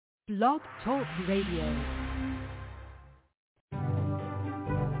Blog Talk Radio.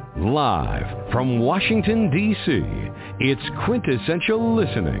 Live from Washington, D.C., it's Quintessential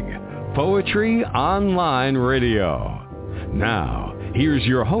Listening, Poetry Online Radio. Now, here's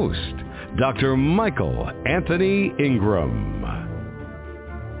your host, Dr. Michael Anthony Ingram.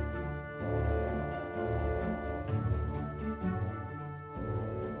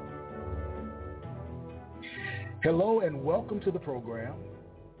 Hello and welcome to the program.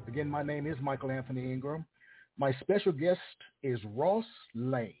 Again, my name is Michael Anthony Ingram. My special guest is Ross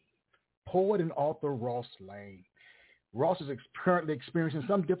Lane, poet and author Ross Lane. Ross is currently experiencing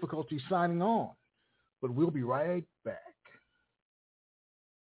some difficulty signing on, but we'll be right back.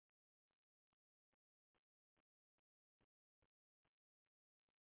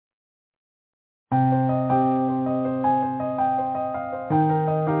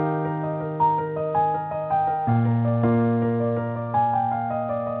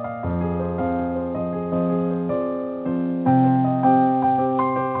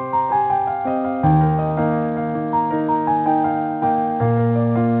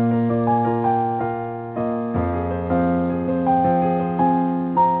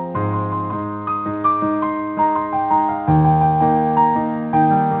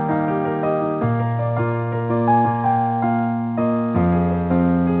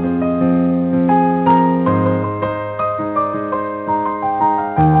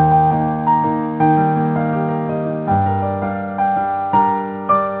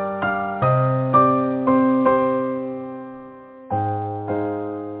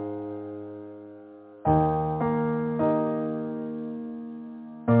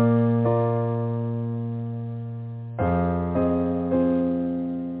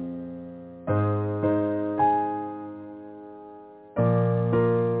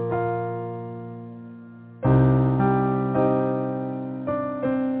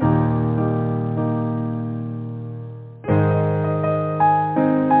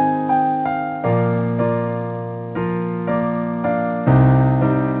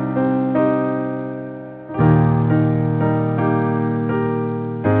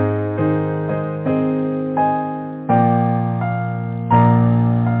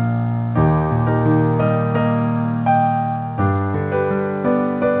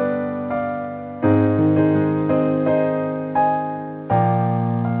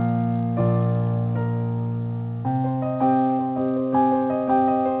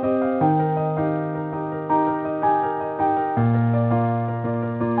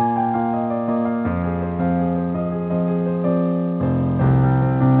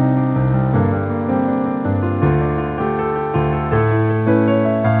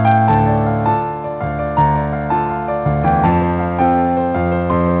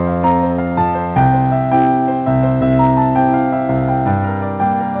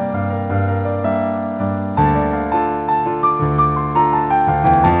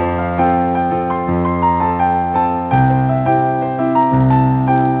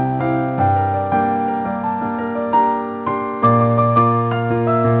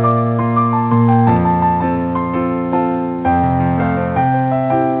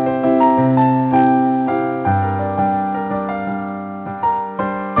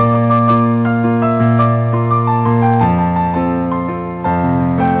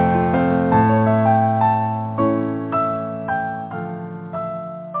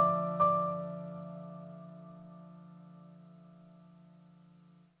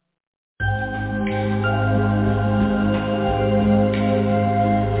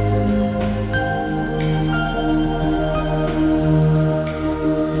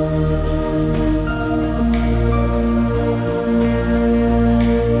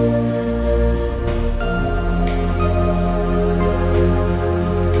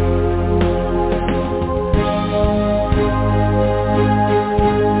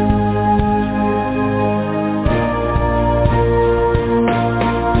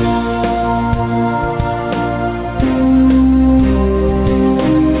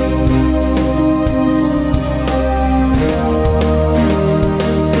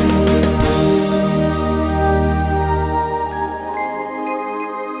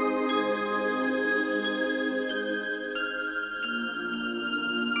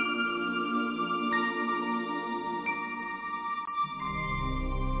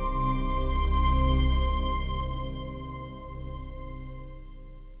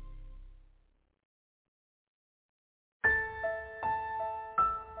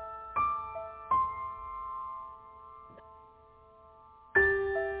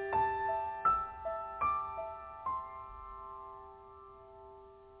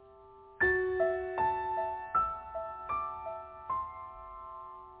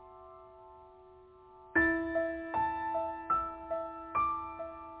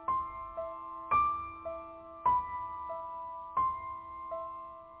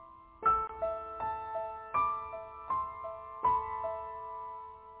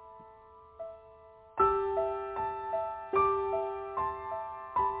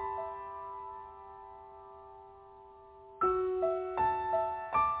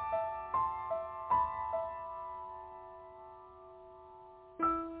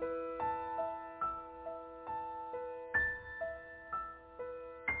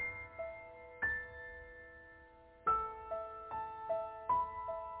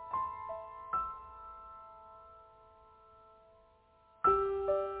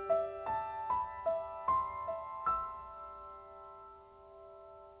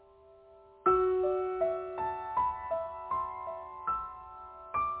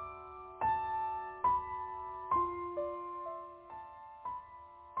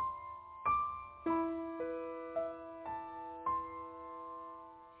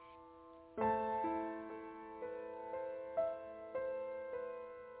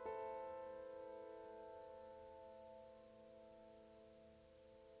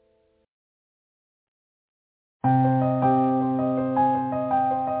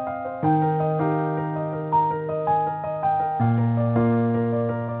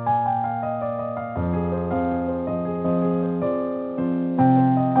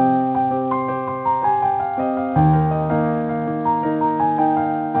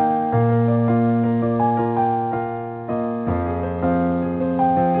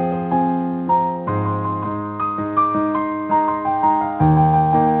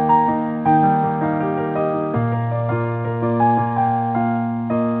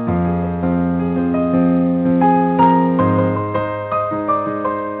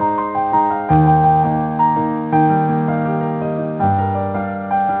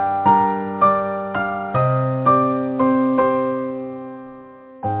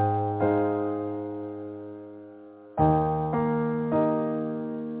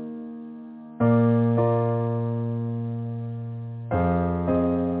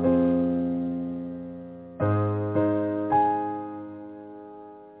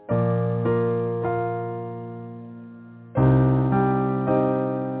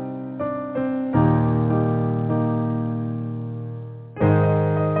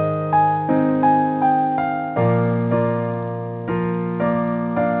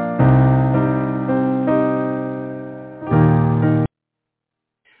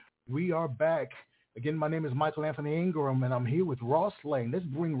 are back. Again, my name is Michael Anthony Ingram, and I'm here with Ross Lane. Let's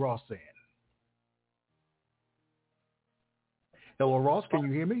bring Ross in. Hello, Ross. Can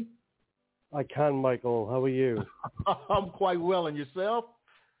you hear me? I can, Michael. How are you? I'm quite well. And yourself?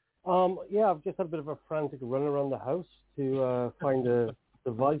 Yeah, I've just had a bit of a frantic run around the house to find a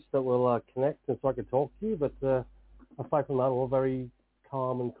device that will connect and so I can talk to you. But aside from that, all very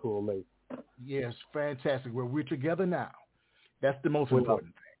calm and cool, mate. Yes, fantastic. Well, we're together now. That's the most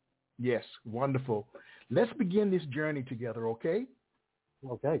important thing. Yes, wonderful. Let's begin this journey together, okay?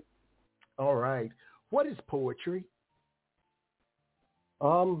 Okay. All right. What is poetry?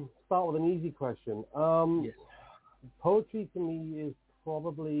 Start with an easy question. Yes. Poetry to me is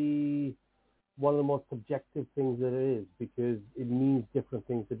probably one of the most subjective things that it is because it means different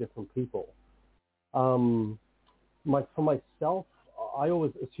things to different people. For myself, I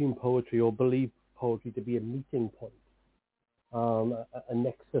always assume poetry or believe poetry to be a meeting point, a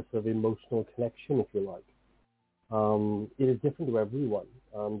nexus of emotional connection, if you like. It is different to everyone,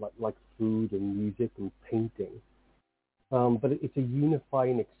 like food and music and painting. But it's a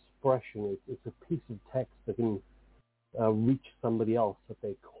unifying expression. It's a piece of text that can reach somebody else at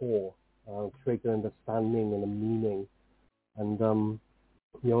their core, create an understanding and a meaning, and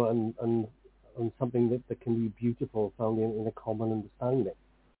and something that can be beautiful, found in a common understanding.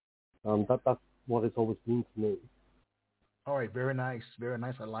 That's what it's always been to me. All right, very nice, very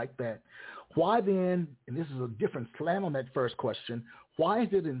nice. I like that. Why then, and this is a different slant on that first question, why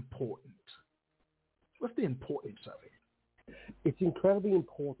is it important? What's the importance of it? It's incredibly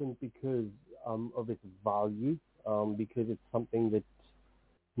important because of its value, because it's something that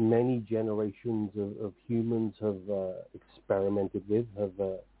many generations of humans have experimented with, have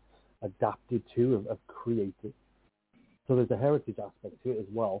adapted to, have created. So there's a heritage aspect to it as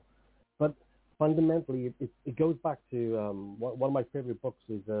well. But fundamentally, it goes back to one of my favorite books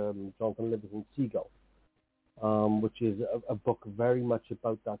is Jonathan Livingston Seagull, which is a book very much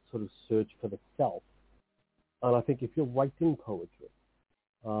about that sort of search for the self. And I think if you're writing poetry,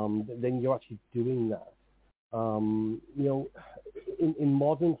 then you're actually doing that. In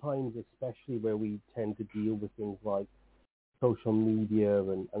modern times, especially where we tend to deal with things like social media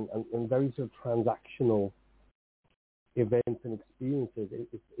and very sort of transactional events and experiences,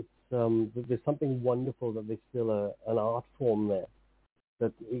 there's something wonderful that there's still an art form there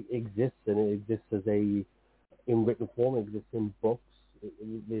that exists, and it exists in written form, it exists in books.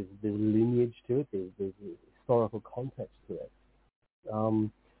 There's lineage to it. There's historical context to it.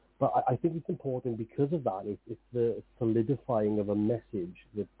 But I think it's important because of that. It's the solidifying of a message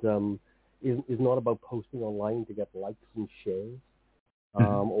that is not about posting online to get likes and shares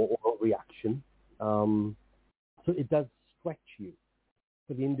or reaction. So it does stretch you.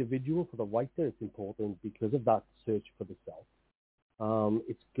 For the individual, for the writer, it's important because of that search for the self.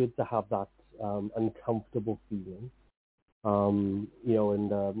 It's good to have that uncomfortable feeling. One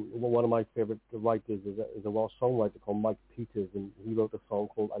of my favorite writers is a Welsh songwriter called Mike Peters, and he wrote a song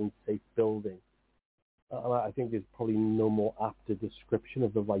called Unsafe Building. And I think there's probably no more apt a description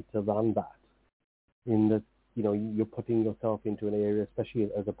of the writer than that, in that, you're putting yourself into an area, especially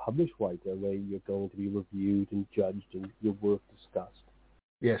as a published writer, where you're going to be reviewed and judged and your work discussed.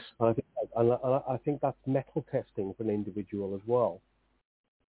 Yes. And I think that's metal testing for an individual as well.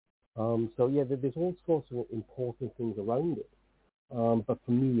 There's all sorts of important things around it. But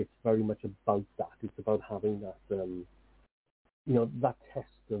for me, it's very much about that. It's about having that, that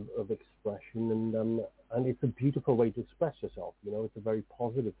test of expression, and it's a beautiful way to express yourself. It's a very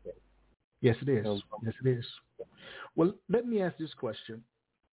positive thing. Yes, it is. Yes, it is. Well, let me ask this question.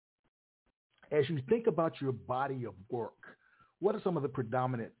 As you think about your body of work, what are some of the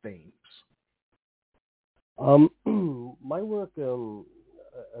predominant themes? My work,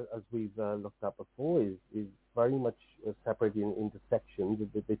 as we've looked at before, is very much separated into sections.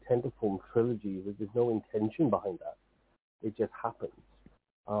 They tend to form trilogies. There's no intention behind that. It just happens.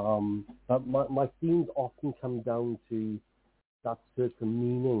 But my themes often come down to that search for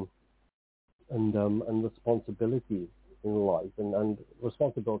meaning and responsibility in life. And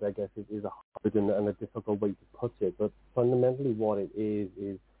responsibility, I guess, is a hard and a difficult way to put it. But fundamentally what it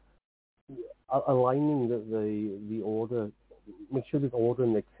is aligning the order, make sure there's order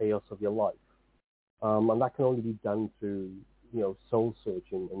in the chaos of your life. And that can only be done through, soul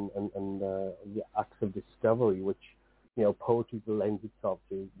searching and the acts of discovery, which, poetry lends itself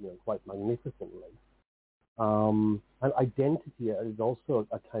to, quite magnificently. And identity is also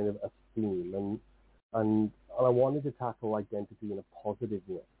a kind of a theme, and I wanted to tackle identity in a positive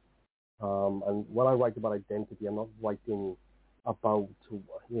way. And when I write about identity, I'm not writing about,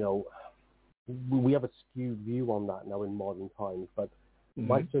 we have a skewed view on that now in modern times, but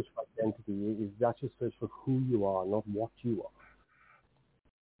My search for identity is actually a search for who you are, not what you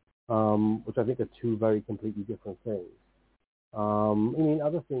are, which I think are two very completely different things. I mean,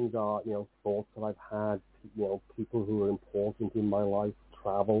 other things are, thoughts that I've had, people who are important in my life,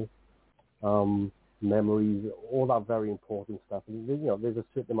 travel, memories, all that very important stuff. And, there's a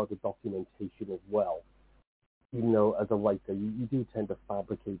certain amount of documentation as well. Even though as a writer, you do tend to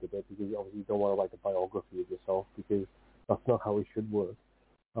fabricate a bit because obviously you don't want to write a biography of yourself because that's not how it should work.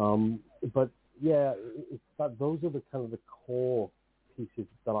 But yeah, it's that those are the kind of the core pieces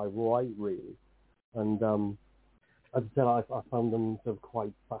that I write really. And as I said, I found them sort of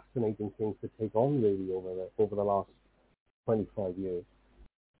quite fascinating things to take on really over the last 25 years.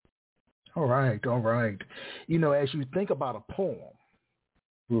 All right. As you think about a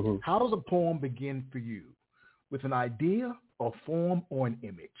poem, how does a poem begin for you? With an idea, a form, or an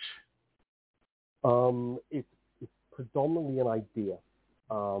image? It's predominantly an idea.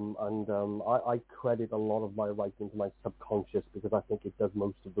 I credit a lot of my writing to my subconscious because I think it does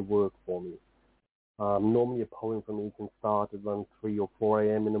most of the work for me. Normally a poem for me can start at around 3 or 4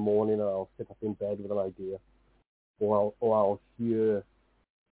 a.m. in the morning, and I'll sit up in bed with an idea. Or I'll hear,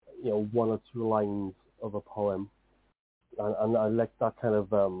 one or two lines of a poem, and I let that kind of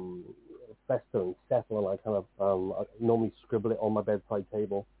fester and settle, and I kind of I normally scribble it on my bedside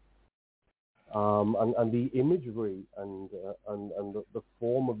table. And the imagery and the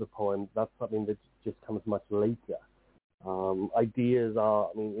form of the poem, that's something that just comes much later. Ideas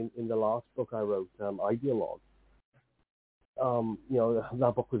are, in the last book I wrote, Ideologue,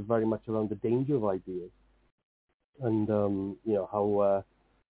 that book was very much around the danger of ideas and,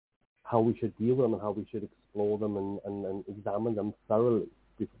 how we should deal with them and how we should explore them and examine them thoroughly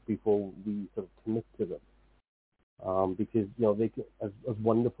before we sort of commit to them. Because, they can, as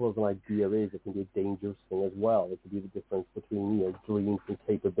wonderful as an idea is, it can be a dangerous thing as well. It can be the difference between, dreams and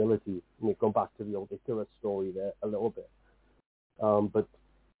capability. Going back to the old Icarus story there a little bit. But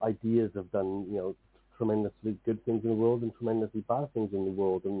ideas have done, tremendously good things in the world and tremendously bad things in the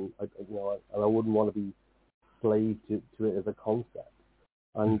world. And, I wouldn't want to be slave to it as a concept.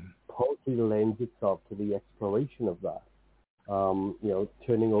 And poetry lends itself to the exploration of that.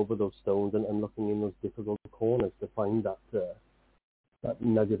 Turning over those stones and looking in those difficult corners to find that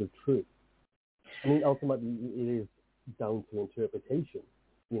nugget of truth. Ultimately, it is down to interpretation,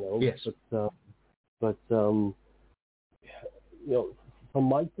 Yes. But from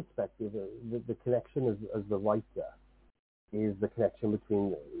my perspective, the connection as the writer is the connection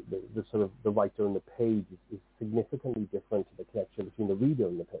between the sort of the writer and the page is significantly different to the connection between the reader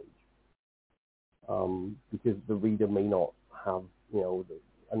and the page. Because the reader may not have,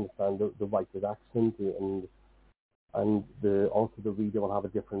 understand the writer's accent and also the reader will have a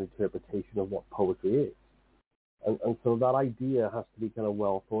different interpretation of what poetry is. And so that idea has to be kind of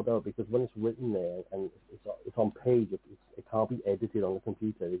well thought out because when it's written there and it's on page, it can't be edited on the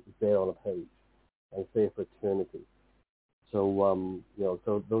computer. It's there on a page and it's there for eternity. So,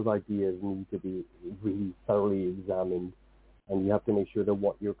 so those ideas need to be really thoroughly examined. And you have to make sure that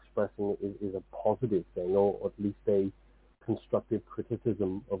what you're expressing is a positive thing, or at least a constructive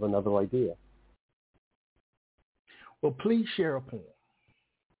criticism of another idea. Well, please share a poem.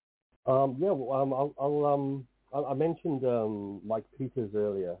 I mentioned Mike Peters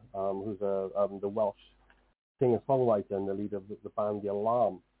earlier, who's the Welsh singer-songwriter and the leader of the band The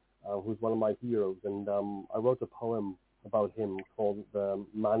Alarm, who's one of my heroes. And I wrote a poem about him called The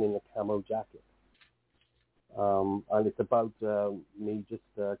Man in the Camo Jacket. And it's about me just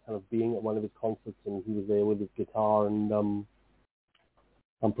kind of being at one of his concerts, and he was there with his guitar, and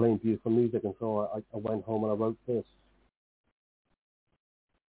I'm playing beautiful music, and so I went home and I wrote this.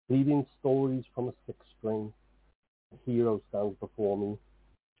 Leading stories from a sixth string, a hero stands before me,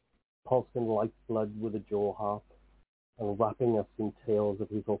 pulsing lifeblood with a jaw harp, and wrapping us in tales of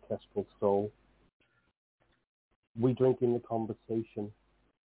his orchestral soul. We drink in the conversation.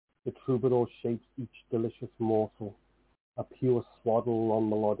 The troubadour shapes each delicious morsel, a pure swaddle on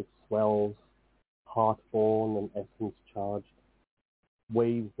melodic swells, heart-born and essence-charged,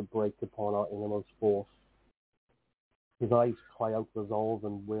 waves that break upon our innermost force. His eyes cry out resolve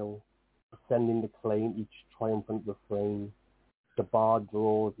and will, ascending to claim each triumphant refrain. The bard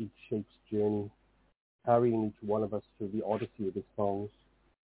draws each shape's journey, carrying each one of us through the odyssey of his songs.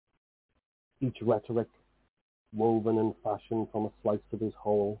 Each rhetoric, woven and fashioned from a slice of his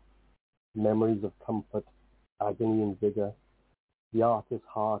whole, memories of comfort, agony and vigor, the artist's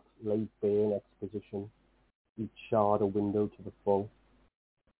heart laid bare in exposition, each shard a window to the full.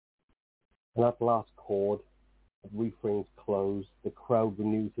 And at last chord, at refrains close, the crowd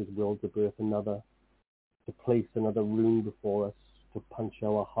renews his will to birth another, to place another rune before us, to punch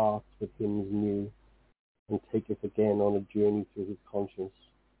our hearts with hymns new and take us again on a journey through his conscience.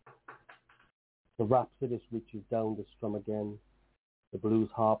 The rhapsodist reaches down to strum again. The blues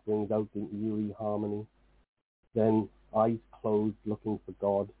harp brings out in eerie harmony. Then, eyes closed, looking for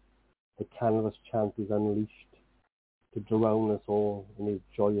God, the canvas chant is unleashed to drown us all in his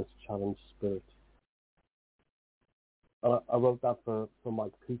joyous challenge spirit. I wrote that for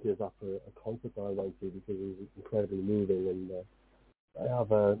Mike Peters after a concert that I went to because it was incredibly moving, and I have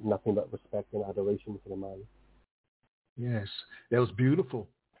nothing but respect and adoration for the man. Yes, that was beautiful.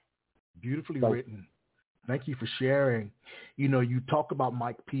 Beautifully written. Thank you for sharing. You know, you talk about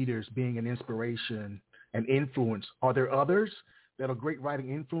Mike Peters being an inspiration and influence. Are there others that are great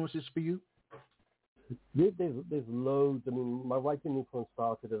writing influences for you? There's loads. I mean, my writing influence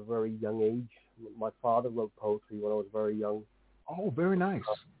started at a very young age. My father wrote poetry when I was very young. Oh, very nice.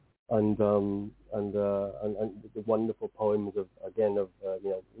 And the wonderful poems of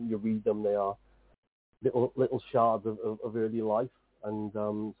you read them, they are little shards of early life. And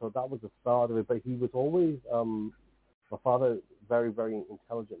so that was the start of it. But he was always, my father, very, very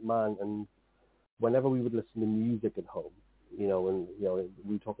intelligent man. And whenever we would listen to music at home, we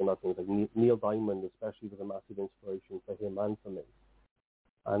were talking about things like Neil Diamond, especially, was a massive inspiration for him and for me.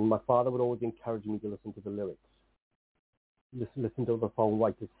 And my father would always encourage me to listen to the lyrics. Listen to what the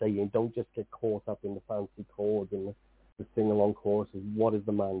songwriter's saying. Don't just get caught up in the fancy chords and the sing-along choruses. What is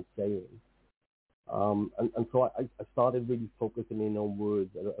the man saying? And so I started really focusing in on words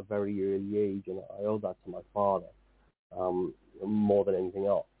at a very early age, and I owe that to my father more than anything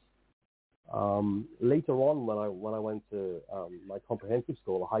else. Later on, when I went to my comprehensive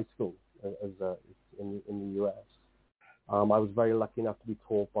school, high school, in the US, I was very lucky enough to be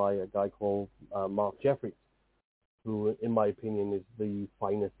taught by a guy called Mark Jeffries, who, in my opinion, is the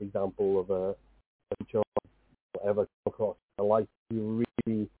finest example of a teacher I've ever come across in my life.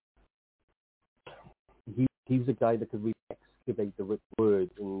 He was a guy that could really excavate the written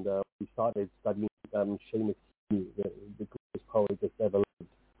words, and we started studying Seamus Heaney, the greatest poet that's ever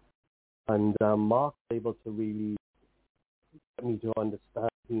lived. And Mark was able to really get me to understand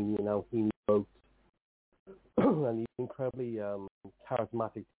Heaney and how Heaney wrote. And he's an incredibly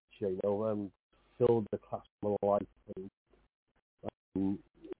charismatic teacher, filled the classroom of life. And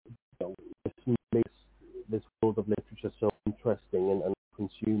this makes this world of literature so interesting and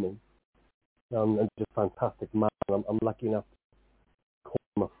consuming. And just a fantastic man. I'm lucky enough to call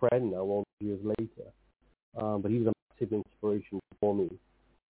him a friend now, all these years later. But he was a massive inspiration for me.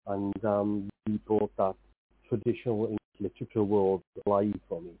 And he brought that traditional English literature world alive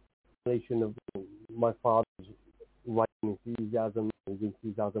for me. The combination of my father's writing enthusiasm, his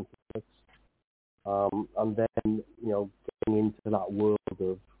enthusiasm for books, and then, getting into that world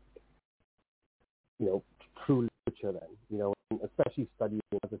of, true literature then, and especially studying,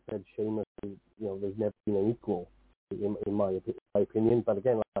 as I said, Seamus, there's never been an equal, in my opinion. But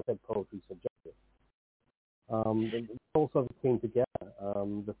again, like I said, poetry is subjective. It also came together.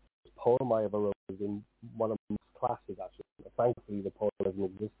 The first poem I ever wrote was in one of my classes, actually. Thankfully, the poem doesn't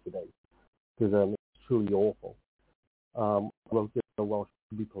exist today, because it's truly awful. I wrote this in a Welsh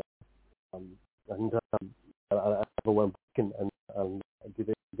rugby player, and I never went back and I did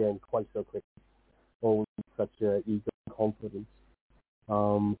it again quite so quickly. Always such ego and confidence.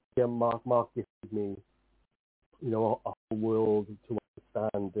 Mark gifted me, a whole world to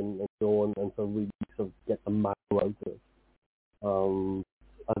understand and so really sort of get the macro out of it.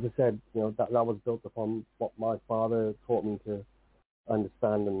 As I said, that was built upon what my father taught me to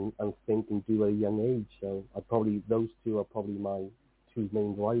understand and think and do at a young age. So those two are probably my two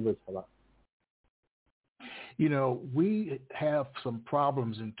main drivers for that. We have some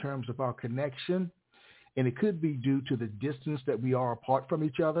problems in terms of our connection, and it could be due to the distance that we are apart from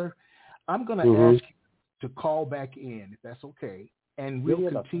each other. I'm going to ask you to call back in, if that's okay, and we'll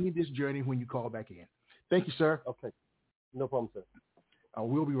continue this journey when you call back in. Thank you, sir. Okay. No problem, sir.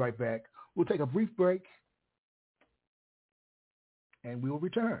 We'll be right back. We'll take a brief break, and we'll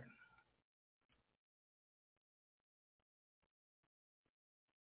return.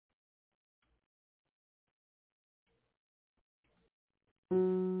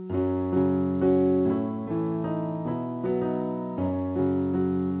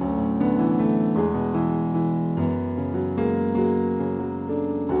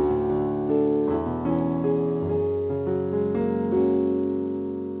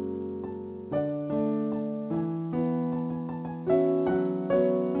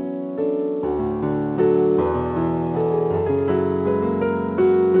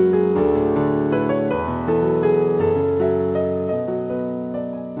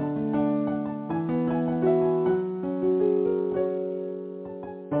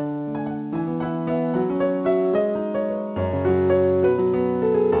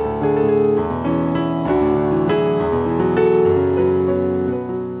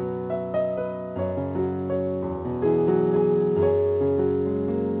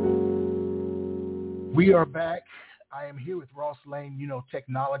 am here with Ross Lane. You know,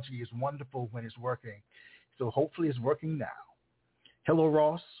 technology is wonderful when it's working. So hopefully it's working now. Hello,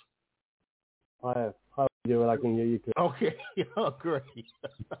 Ross. Hi, how are you doing? I can hear you too. Okay, oh, great.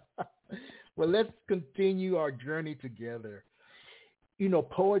 Well, let's continue our journey together. You know,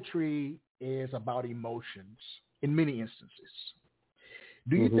 poetry is about emotions in many instances.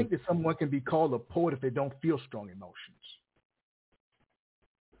 Do you think that someone can be called a poet if they don't feel strong emotions?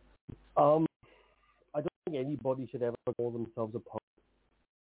 I don't think anybody should ever call themselves a poet,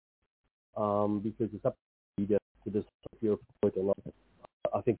 because it's up to you to decide if you're a poet or not.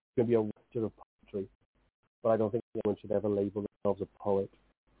 I think you can be a writer of poetry, but I don't think anyone should ever label themselves a poet.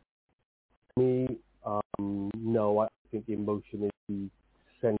 For me, no, I think emotion is the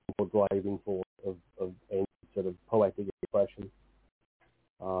central driving force of any sort of poetic expression.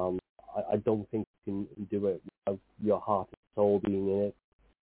 I don't think you can do it without your heart and soul being in it.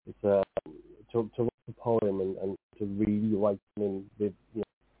 It's to write a poem and to really write something with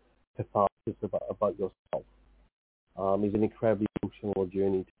catharsis about yourself is an incredibly emotional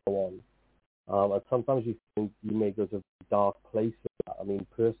journey to go on. And sometimes you may go to a dark place with that. I mean,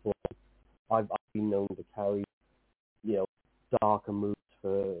 personally, I've been known to carry, darker moods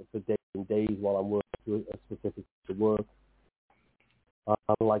for days and days while I'm working through a specific piece of work. And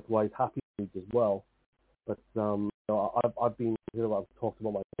likewise, happy moods as well. But I've been, I've talked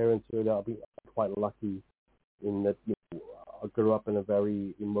about my parents earlier. I've been quite lucky in that I grew up in a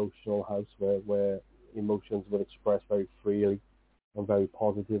very emotional house where emotions were expressed very freely and very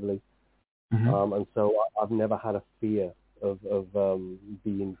positively. And so I've never had a fear of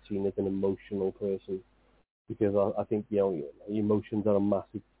being seen as an emotional person, because I think emotions are a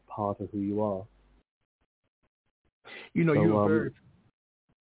massive part of who you are. You know, you're very...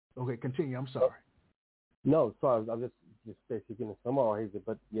 Okay, continue. I'm sorry. No, sorry. I'm just basically going to summarize it.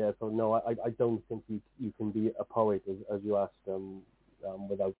 But yeah, so no, I don't think you can be a poet, as you asked,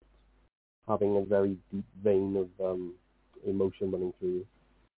 without having a very deep vein of emotion running through you.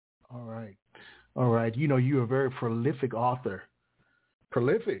 All right. You know, you're a very prolific author.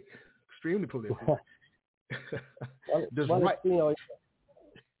 Prolific, extremely prolific.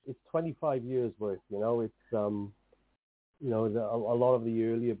 It's 25 years worth. It's a lot of the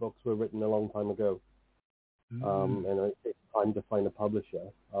earlier books were written a long time ago, and it's time to find a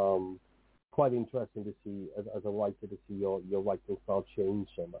publisher. Quite interesting to see as a writer to see your writing style change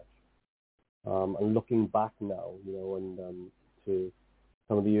so much. And looking back now, and to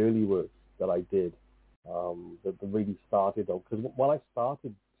some of the early works that I did, that really started on, because when I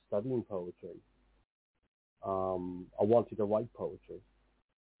started studying poetry, I wanted to write poetry,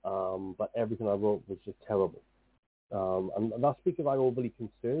 but everything I wrote was just terrible. And that's because I overly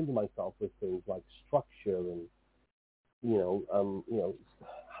concerned myself with things like structure and,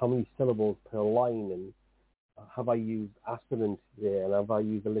 how many syllables per line, and have I used assonance there, and have I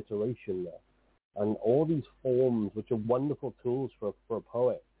used alliteration there? And all these forms, which are wonderful tools for a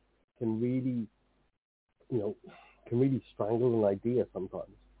poet, can really strangle an idea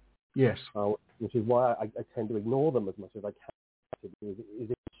sometimes. Yes. Which is why I tend to ignore them as much as I can. Is if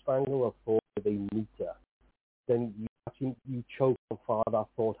you strangle a thought with a meter, then you choke how far that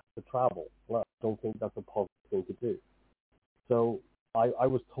thought has to travel. Well, I don't think that's a positive thing to do. So I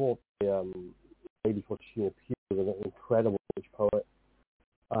was taught by a lady called Sheena Pugh, an incredible British poet,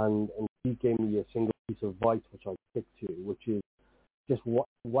 and she gave me a single piece of advice which I stick to, which is just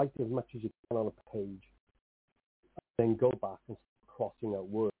write as much as you can on a page, and then go back and start crossing out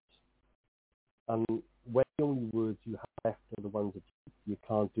words. And when the only words you have left are the ones that you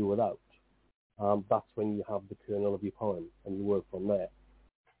can't do without, that's when you have the kernel of your poem, and you work from there.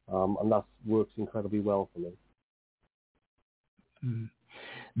 And that works incredibly well for me.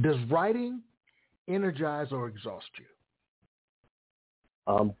 Does writing energize or exhaust you?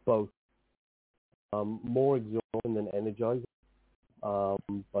 Both. More exhausting than energizing.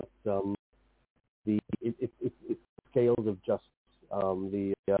 But it's scales of just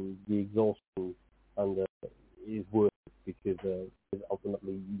the exhaustion and is worth it, because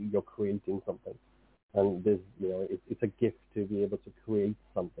ultimately you're creating something, and there's it's a gift to be able to create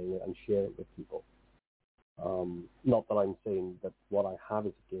something and share it with people. Not that I'm saying that what I have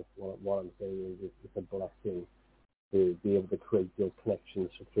is a gift. What I'm saying is it's a blessing to be able to create those connections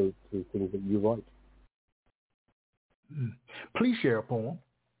through things that you write. Please share a poem.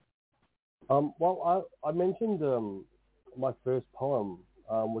 Well, I mentioned my first poem,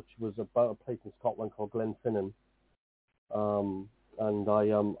 which was about a place in Scotland called Glenfinnan, and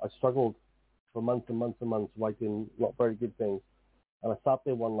I struggled for months and months and months writing not very good things. And I sat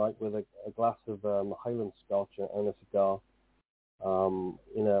there one night with a glass of Highland Scotch and a cigar,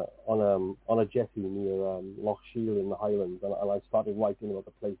 on a jetty near Loch Shiel in the Highlands, and I started writing about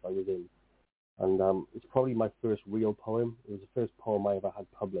the place I was in. And it's probably my first real poem. It was the first poem I ever had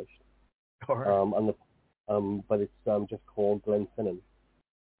published. All right. But it's just called Glenfinnan.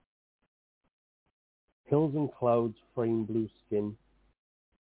 Hills and clouds frame blue skin.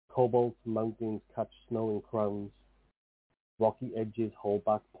 Cobalt mountains catch snow in crowns. Rocky edges hold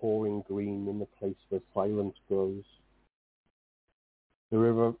back pouring green in the place where silence grows. The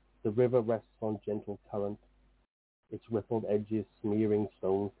river rests on gentle current, its rippled edges smearing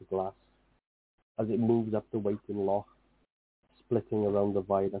stones to glass, as it moves up the waiting loch, splitting around the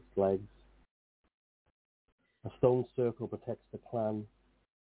viaduct's legs. A stone circle protects the clan,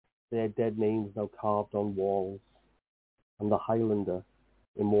 their dead names now carved on walls, and the Highlander,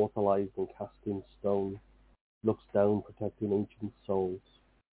 immortalized and cast in stone, looks down protecting ancient souls.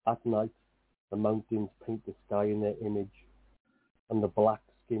 At night, the mountains paint the sky in their image, and the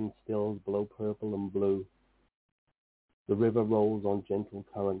black-skinned stills blow purple and blue. The river rolls on gentle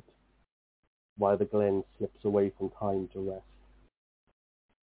current, while the glen slips away from time to rest.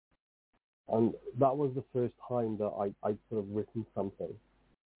 And that was the first time that I'd sort of written something,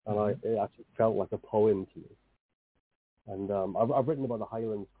 and it actually felt like a poem to me. And I've written about the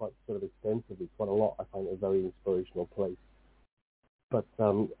Highlands quite sort of extensively, quite a lot. I find it a very inspirational place. But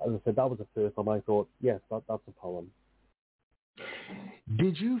as I said, that was the first time I thought, yes, that's a poem.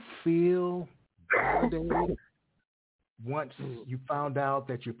 Did you feel validated once you found out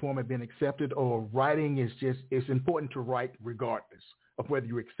that your poem had been accepted, or writing is just, it's important to write regardless of whether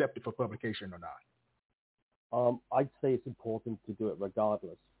you accept it for publication or not? I'd say it's important to do it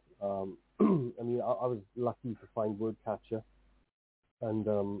regardless. I mean, I was lucky to find Wordcatcher and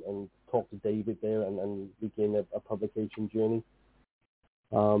talk to David there and begin a publication journey.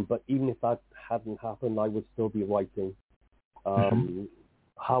 But even if that hadn't happened, I would still be writing.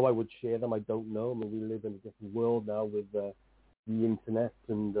 How I would share them, I don't know. I mean, we live in a different world now with the internet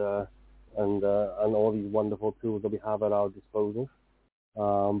and all these wonderful tools that we have at our disposal.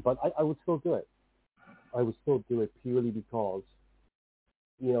 But I would still do it. I would still do it purely because,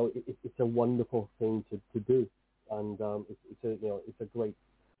 you know, it's a wonderful thing to do, and it's a great,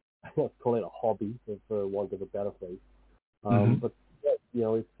 let's call it a hobby for want of a better phrase. But you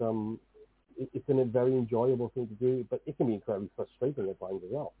know, it's a very enjoyable thing to do, but it can be incredibly frustrating at times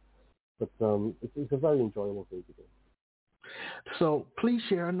as well. But it's a very enjoyable thing to do. So please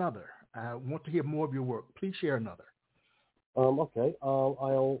share another. I want to hear more of your work. Please share another. Okay.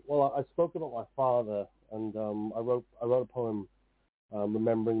 I spoke about my father, and I wrote a poem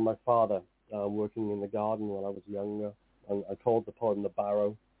remembering my father working in the garden when I was younger, and I called the poem "The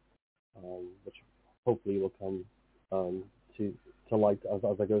Barrow," which hopefully will come to light as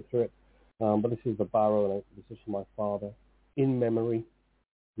I go through it. But this is The Barrow, and this is from my father. In memory,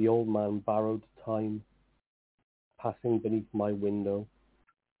 the old man barrowed time, passing beneath my window,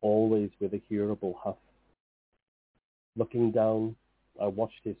 always with a hearable huff. Looking down, I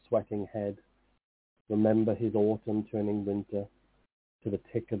watched his sweating head, remember his autumn turning winter to the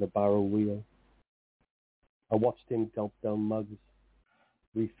tick of the barrow wheel. I watched him gulp down mugs,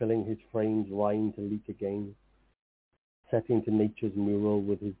 refilling his frame's rind to leak again, setting to nature's mural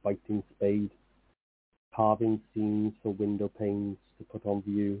with his biting spade, carving seams for window panes to put on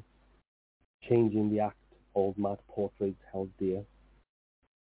view, changing the act old matte portraits held dear.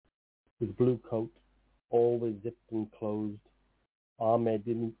 His blue coat, always zipped and closed,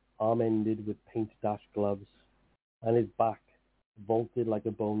 arm-ended with paint-dashed gloves, and his back vaulted like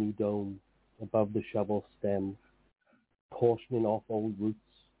a bony dome above the shovel stem, portioning off old roots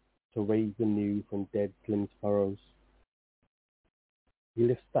to raise the new from dead slim's furrows. He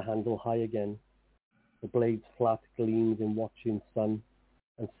lifts the handle high again, the blade's flat gleams in watching sun,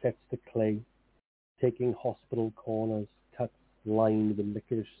 and sets the clay, taking hospital corners, cuts lined with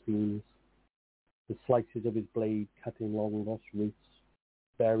licorice seams, the slices of his blade cutting long lost roots,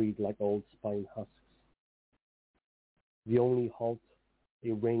 buried like old spine husks. The only halt,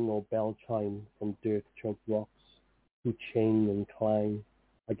 a ring or bell chime from dirt-choked rocks, who chain and clang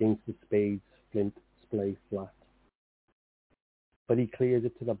against the spade's flint splay flat. But he clears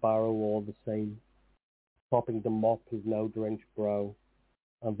it to the barrow all the same, stopping to mop his now drenched brow,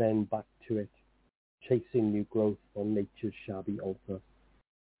 and then back to it, chasing new growth on nature's shabby altar.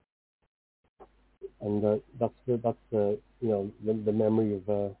 And that's the memory of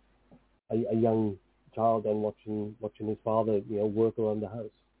a young child and watching his father work around the house.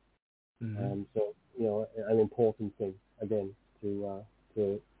 So an important thing again to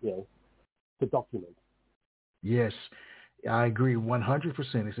document. Yes, I agree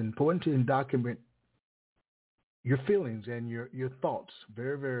 100%. It's important to document your feelings and your thoughts.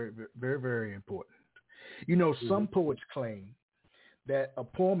 Very, very, very, very important. You know, some poets claim that a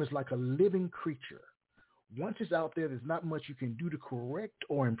poem is like a living creature. Once it's out there, there's not much you can do to correct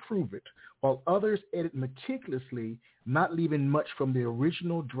or improve it, while others edit meticulously, not leaving much from the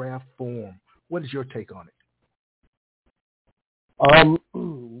original draft form. What is your take on it?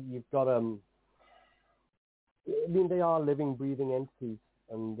 You've got I mean, they are living, breathing entities,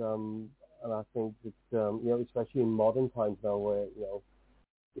 and I think that you know, especially in modern times now, where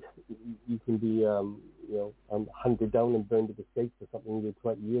you can be hunted down and burned at the stake for something you did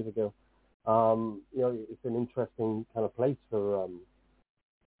 20 years ago. You know, it's an interesting kind of place for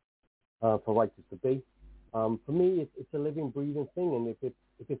writers to be. For me, it's a living, breathing thing, and if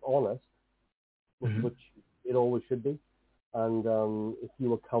it's honest, which it always should be, and if you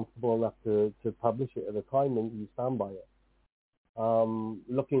were comfortable enough to publish it at the time, then you stand by it.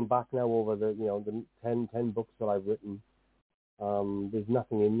 Looking back now over the 10 books that I've written, there's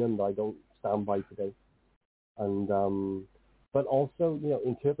nothing in them that I don't stand by today. And but also,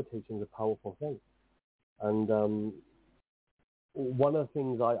 interpretation is a powerful thing. And one of the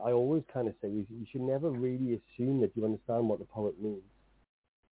things I always kind of say is you should never really assume that you understand what the poet means,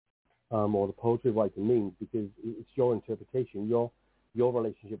 or the poetry writer means, because it's your interpretation. Your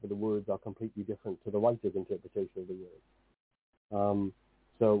relationship with the words are completely different to the writer's interpretation of the words.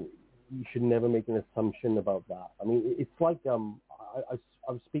 So you should never make an assumption about that. I mean, it's like I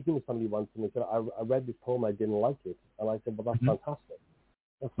was speaking to somebody once, and they said, I read this poem, I didn't like it. And I said, well, that's fantastic.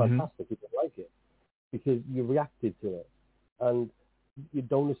 That's fantastic. You didn't like it because you reacted to it. And you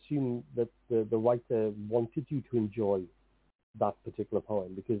don't assume that the writer wanted you to enjoy that particular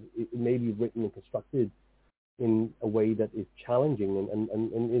poem, because it may be written and constructed in a way that is challenging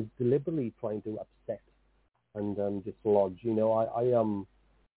and is deliberately trying to upset and dislodge.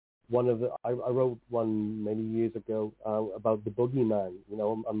 I wrote one many years ago about the boogeyman,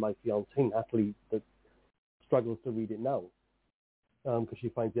 and my fiancée Natalie that struggles to read it now because she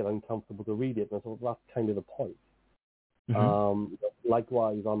finds it uncomfortable to read it, and I thought that's kind of the point.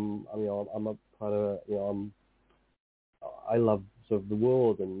 Likewise, I love sort of the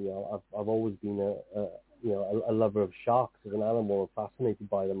world, and I've always been a lover of sharks as an animal, and fascinated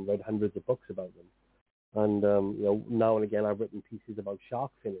by them. Read hundreds of books about them. And, now and again I've written pieces about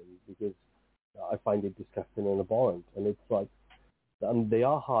shark finning because I find it disgusting and abhorrent. And it's like, and they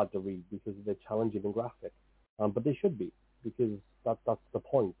are hard to read because they're challenging and graphic. But they should be, because that's the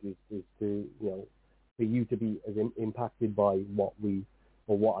point, is to, for you to be as impacted by what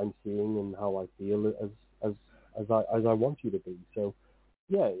I'm seeing and how I feel as I want you to be. So,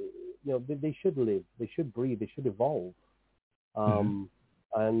 yeah, they should live, they should breathe, they should evolve.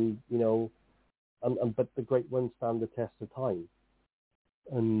 But the great ones stand the test of time,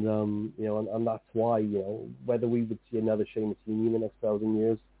 and and that's why whether we would see another Seamus Heaney in the next 1,000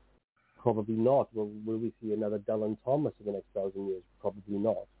 years, probably not. Will we see another Dylan Thomas in the next 1,000 years? Probably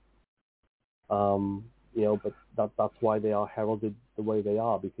not. But that's why they are heralded the way they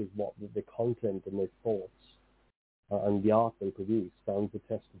are, because what the content and their thoughts and the art they produce stands the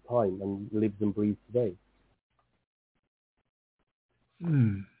test of time and lives and breathes today.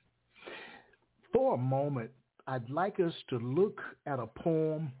 For a moment, I'd like us to look at a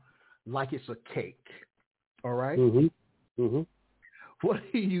poem like it's a cake. All right? What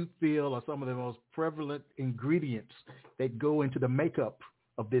do you feel are some of the most prevalent ingredients that go into the makeup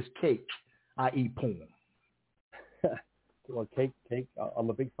of this cake, i.e. poem? Well, cake. I'm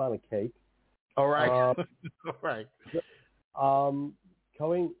a big fan of cake. All right. All right.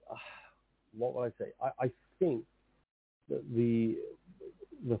 What would I say? I think that the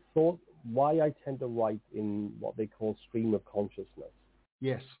thought, why I tend to write in what they call stream of consciousness.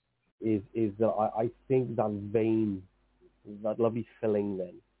 Yes. Is that I think that vein, that lovely filling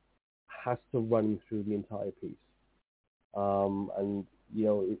then, has to run through the entire piece. And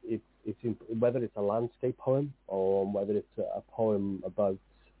it's whether it's a landscape poem or whether it's a poem about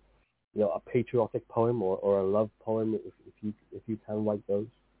a patriotic poem or a love poem, if you can write those,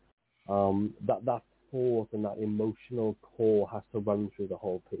 that thought and that emotional core has to run through the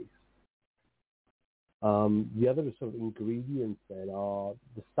whole piece. The other sort of ingredients then are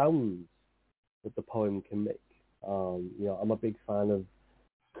the sounds that the poem can make. I'm a big fan of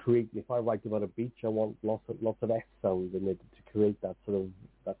creating. If I write about a beach, I want lots of S sounds in it to create that sort of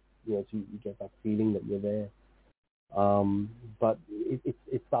so you get that feeling that you're there. But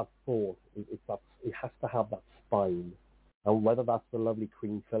it's that thought. It has to have that spine, and whether that's the lovely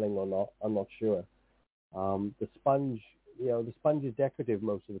cream filling or not, I'm not sure. The sponge is decorative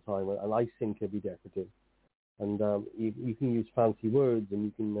most of the time, and icing can be decorative. And you can use fancy words, and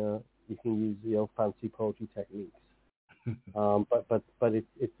you can You can use fancy poetry techniques. But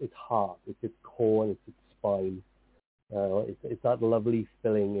it's heart, it's its core, and it's its spine. It's that lovely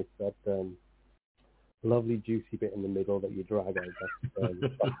filling. It's that lovely juicy bit in the middle that you drag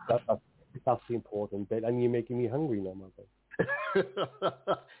out. That's the important bit. And you're making me hungry now, Michael.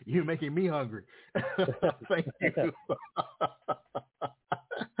 You're making me hungry. Thank you.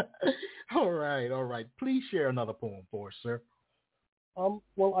 All right. Please share another poem for us, sir.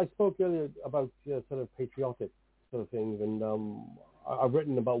 Well, I spoke earlier about sort of patriotic sort of things, and I've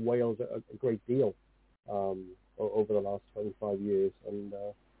written about Wales a great deal over the last 25 years,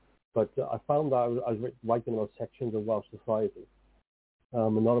 but I found that I was writing about sections of Welsh society,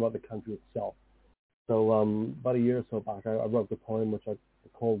 and not about the country itself. So about a year or so back, I wrote a poem which I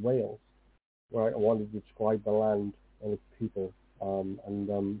called Wales, where I wanted to describe the land and its people, and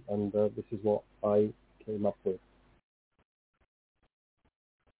this is what I came up with.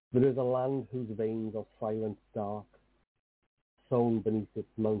 There is a land whose veins are silent dark, sown beneath its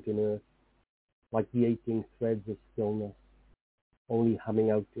mountain earth, like the aching threads of stillness, only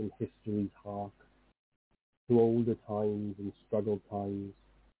humming out in history's hark, to older times and struggled times,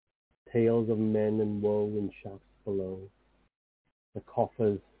 tales of men and woe in shafts below, the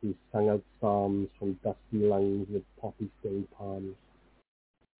coffers who sang out psalms from dusty lungs with poppy-stained palms.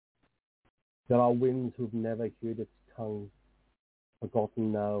 There are winds who've never heard its tongue,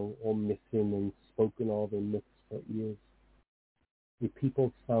 forgotten now or missing and spoken of in myths for years. A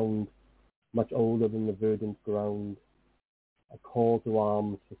people sound much older than the verdant ground, a call to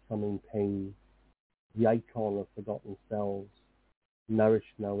arms for some in pain, the icon of forgotten selves,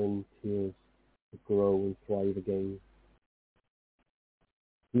 nourished now in tears to grow and thrive again.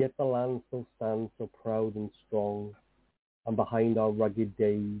 Yet the land still stands so proud and strong, and behind our rugged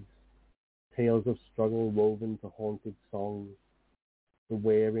days, tales of struggle woven to haunted songs, the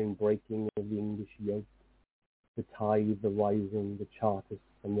wearing, breaking of the English yoke, the tide, the rising, the Chartists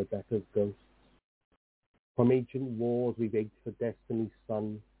and Rebecca's ghosts. From ancient wars we've ached for destiny's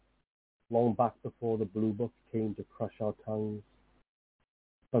sun, long back before the Blue Book came to crush our tongues.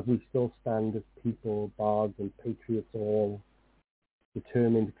 But we still stand as people, bards and patriots all,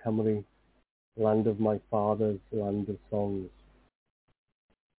 determined Cymru, land of my fathers, land of songs.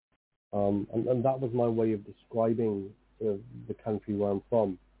 And that was my way of describing the country where I'm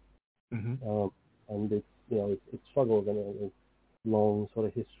from. Mm-hmm. And it's struggles and it's long sort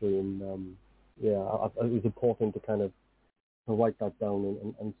of history, and it was important to kind of write that down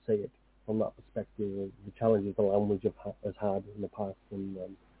and say it from that perspective of the challenges the language has had in the past, and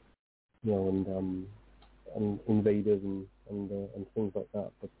and invaders and things like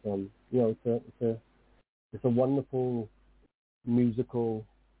that. But it's a wonderful musical,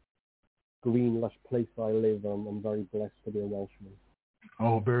 green, lush place where I live. I'm very blessed to be a Welshman.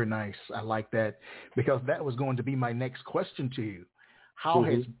 Oh, very nice. I like that, because that was going to be my next question to you. How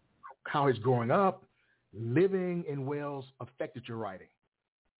has growing up, living in Wales, affected your writing?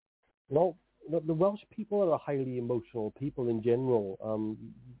 Well, the Welsh people are a highly emotional people in general.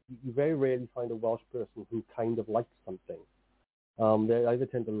 You very rarely find a Welsh person who kind of likes something. They either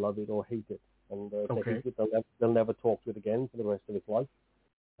tend to love it or hate it. And if they hate it, they'll never talk to it again for the rest of its life.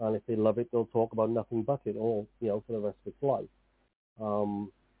 And if they love it, they'll talk about nothing but it all, for the rest of its life.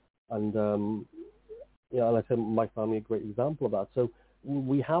 Like I said, my family a great example of that. So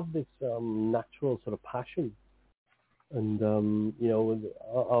we have this natural sort of passion, and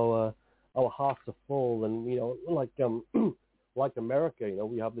our hearts are full, and like America,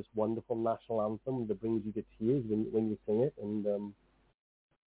 we have this wonderful national anthem that brings you to tears when you sing it,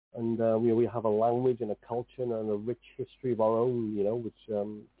 and we have a language and a culture and a rich history of our own, which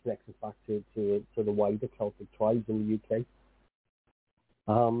connects us back to the wider Celtic tribes in the UK.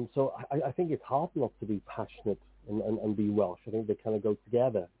 So I think it's hard not to be passionate and be Welsh. I think they kind of go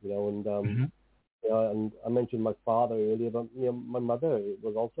together, and I mentioned my father earlier, but my mother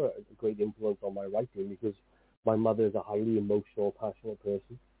was also a great influence on my writing, because my mother is a highly emotional, passionate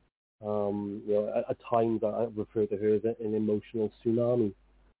person. At times I refer to her as an emotional tsunami,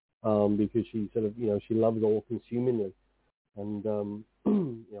 because she sort of, she loves all consumingly, and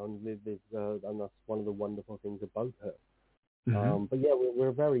and that's one of the wonderful things about her. Mm-hmm. But yeah,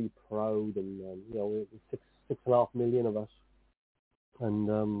 we're very proud, and it's 6.5 million of us, and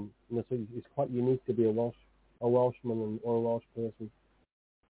so it's quite unique to be a Welshman or a Welsh person.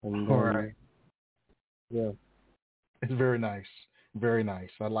 And all right, yeah, it's very nice, very nice.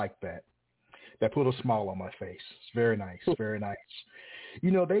 I like that. That put a smile on my face. It's very nice, very nice.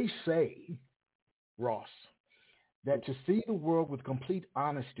 They say, Ross, that to see the world with complete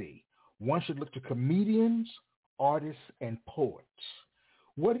honesty, one should look to comedians, artists, and poets.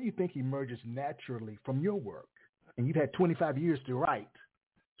 what do you think emerges naturally from your work? And you've had 25 years to write.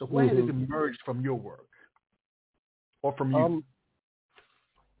 So what has emerged from your work or from you?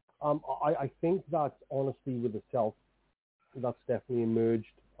 I think that honesty with the self, that's definitely emerged.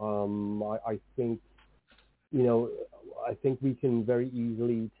 I think, I think we can very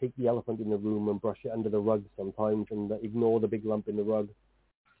easily take the elephant in the room and brush it under the rug sometimes and ignore the big lump in the rug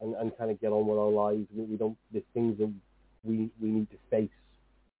and kind of get on with our lives. There's things that we need to face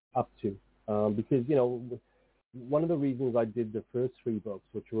up to. Because, one of the reasons I did the first 3 books,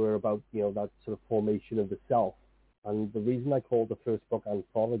 which were about, that sort of formation of the self, and the reason I called the first book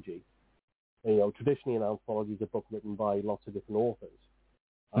anthology, traditionally an anthology is a book written by lots of different authors.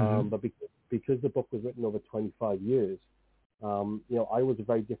 But because the book was written over 25 years, I was a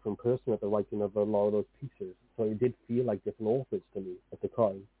very different person at the writing of a lot of those pieces. So it did feel like different authors to me at the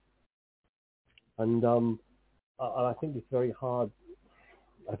time. And I think it's very hard.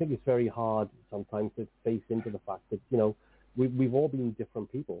 I think it's very hard sometimes to face into the fact that, we've all been different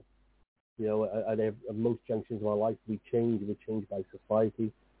people. At most junctions of our life, we change. We're changed by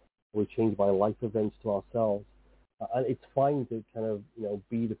society. We're changed by life events to ourselves. And it's fine to kind of,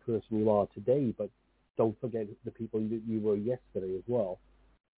 be the person you are today, but don't forget the people that you were yesterday as well.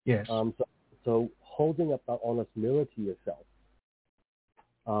 Yes. So holding up that honest mirror to yourself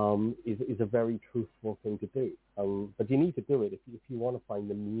is a very truthful thing to do. But you need to do it if you want to find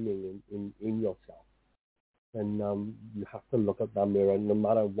the meaning in yourself. And you have to look at that mirror, no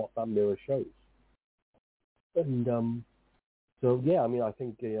matter what that mirror shows. And I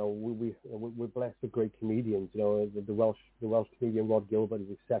think we're blessed with great comedians. The Welsh comedian Rod Gilbert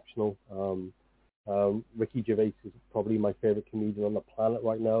is exceptional. Ricky Gervais is probably my favorite comedian on the planet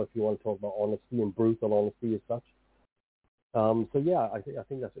right now. If you want to talk about honesty and brutal honesty as such. I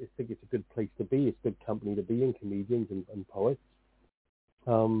think it's a good place to be. It's good company to be in, comedians and poets,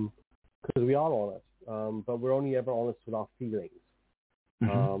 because we are honest, but we're only ever honest with our feelings.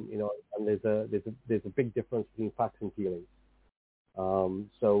 And there's a big difference between facts and feelings.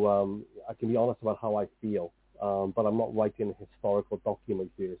 I can be honest about how I feel, but I'm not writing a historical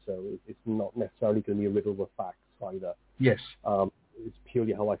document here, so it's not necessarily going to be riddled with facts either. Yes. It's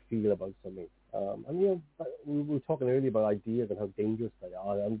purely how I feel about something. We were talking earlier about ideas and how dangerous they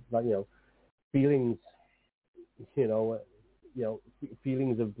are, and feelings,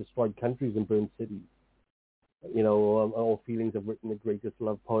 feelings have destroyed countries and burned cities. Or feelings have written the greatest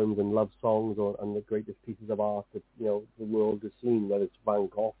love poems and love songs, and the greatest pieces of art that the world has seen, whether it's Van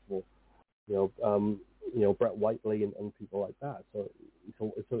Gogh or Brett Whiteley and people like that. So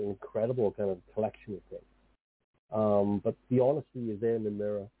it's an incredible kind of collection of things. But the honesty is there in the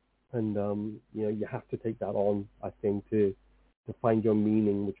mirror, and you have to take that on, I think, to find your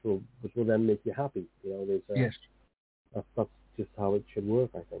meaning, which will then make you happy. Yes. That's just how it should work,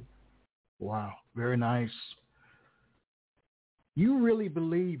 I think. Wow, very nice. You really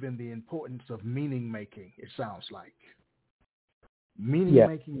believe in the importance of meaning making, it sounds like. Meaning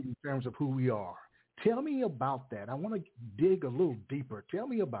making in terms of who we are. Tell me about that. I want to dig a little deeper. Tell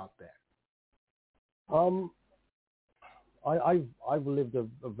me about that. I've lived a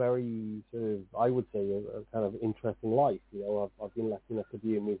very sort of, I would say, a kind of interesting life. I've been lucky enough to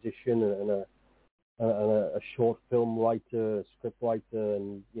be a musician and a short film writer, a script writer,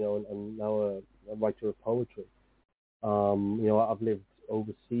 and now a writer of poetry. I've lived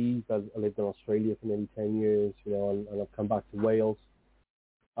overseas. I lived in Australia for nearly 10 years, and I've come back to Wales.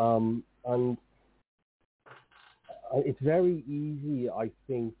 And it's very easy, I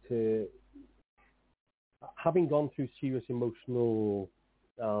think, to, having gone through serious emotional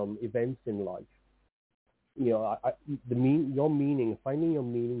events in life, your meaning, finding your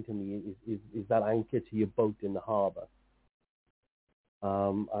meaning to me is that anchor to your boat in the harbor.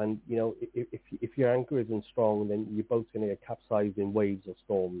 If your anchor isn't strong, then your boat's going to get capsized in waves or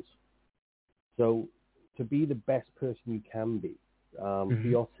storms. So to be the best person you can be for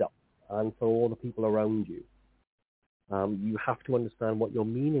yourself and for all the people around you, you have to understand what your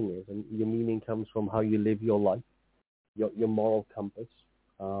meaning is, and your meaning comes from how you live your life, your moral compass,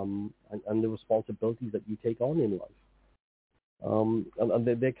 and the responsibilities that you take on in life. And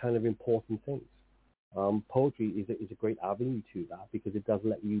they're kind of important things. Poetry is a great avenue to that, because it does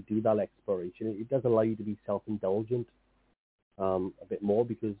let you do that exploration. It does allow you to be self-indulgent a bit more,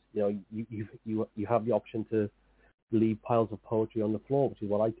 because you have the option to leave piles of poetry on the floor, which is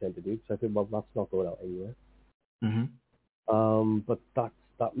what I tend to do. So I think, well, that's not going out anywhere. But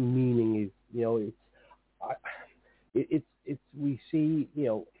that meaning is, we see,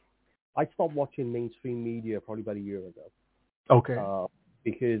 I stopped watching mainstream media probably about a year ago. Okay.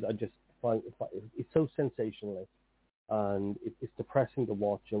 Because I just find it's so sensationalist. and it's depressing to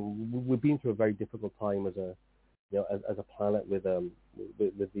watch. And we've been through a very difficult time as a as a planet with the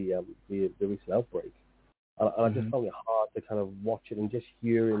recent outbreak. And I just found it hard to kind of watch it and just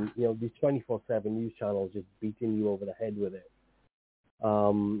hearing, these 24/7 news channels just beating you over the head with it.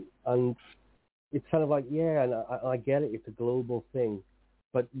 And it's kind of like, yeah, and I get it, it's a global thing,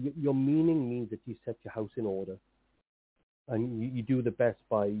 but your meaning means that you set your house in order, and you do the best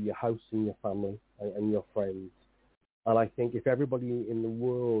by your house and your family and your friends. And I think if everybody in the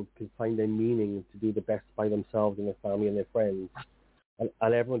world could find their meaning to do the best by themselves and their family and their friends,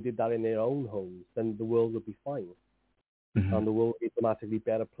 and everyone did that in their own homes, then the world would be fine, and the world would be a dramatically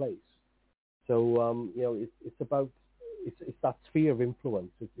better place. So, it's about it's that sphere of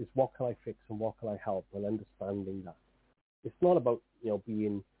influence. It's what can I fix and what can I help, and understanding that. It's not about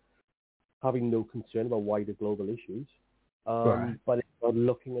having no concern about wider global issues, Right. but it's about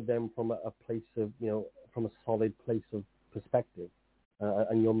looking at them from a place of from a solid place of perspective,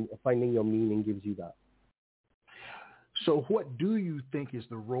 and finding your meaning gives you that. So what do you think is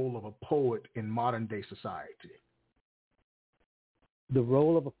the role of a poet in modern day society? The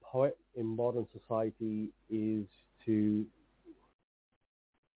role of a poet in modern society is to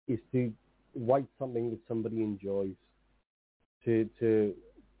write something that somebody enjoys, to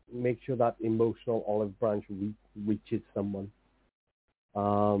make sure that emotional olive branch reaches someone.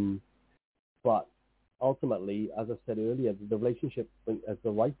 But ultimately, as I said earlier, the relationship as the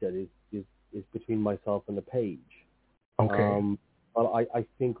writer is between myself and the page. Okay. But I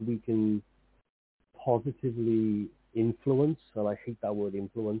think we can positively influence, and I hate that word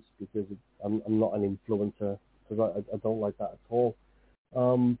influence because I'm not an influencer, because I don't like that at all.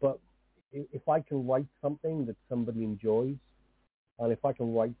 But if I can write something that somebody enjoys, and if I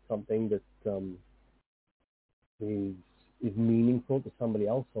can write something that is meaningful to somebody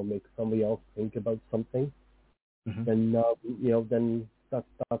else or make somebody else think about something, then then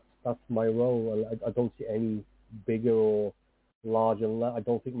that's my role. And I don't see any bigger or larger than that. I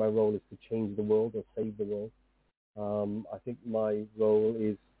don't think my role is to change the world or save the world. I think my role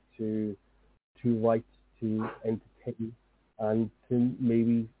is to write, to entertain, and to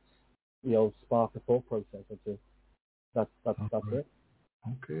maybe spark a thought process or two. That's it.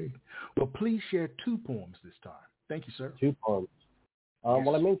 Okay. Well, please share 2 poems this time. Thank you, sir. 2 poems. Yes.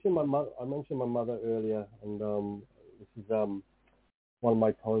 Well, I mentioned my mother earlier, and this is one of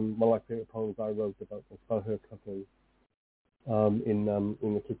my favorite poems I wrote about her cooking in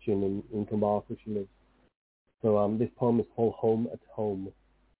the kitchen in Camar, where she lives. So this poem is called Home at Home.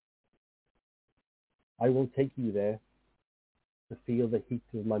 I will take you there to feel the heat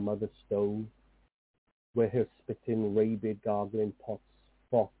of my mother's stove, where her spitting, rabid, gargling pots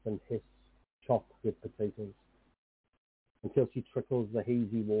froth and hiss, chopped with potatoes, until she trickles the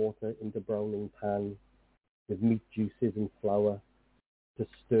hazy water into browning pan with meat juices and flour to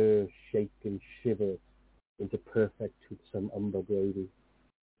stir, shake, and shiver into perfect toothsome umber gravy.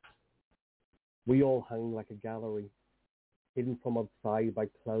 We all hang like a gallery, hidden from outside by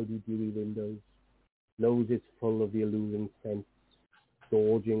cloudy, dewy windows, noses full of the alluring scents,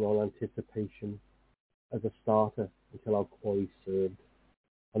 gorging on anticipation as a starter until our quarry's served,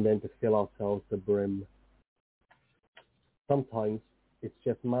 and then to fill ourselves to brim. Sometimes it's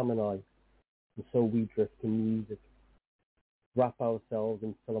just Mam and I, and so we drift to music, wrap ourselves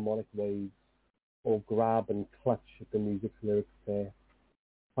in philharmonic waves, or grab and clutch at the music's lyrics there,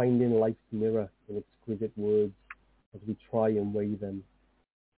 finding life's mirror in exquisite words as we try and weigh them,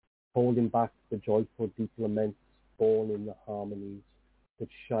 holding back the joyful deep laments born in the harmonies that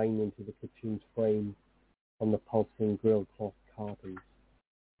shine into the kitchen's frame on the pulsing grill cloth cartons.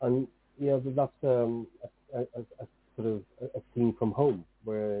 And that's a sort of a scene from home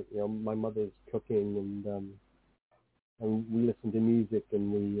where my mother's cooking, and we listen to music,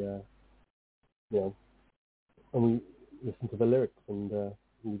 and we listen to the lyrics, and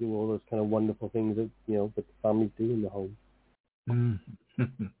we do all those kind of wonderful things that that families do in the home.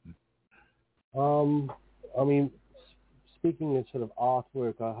 I mean, speaking of sort of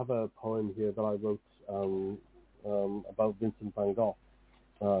artwork, I have a poem here that I wrote about Vincent van Gogh,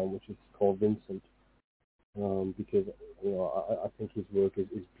 which is called Vincent, because I think his work is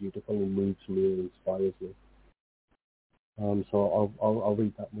beautiful and moves me and inspires me. So I'll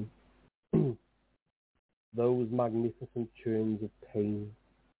read that one. Those magnificent churns of pain,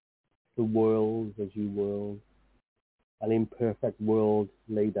 the whirls as you whirl, an imperfect world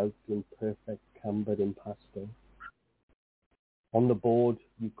laid out in perfect cambered impasto. On the board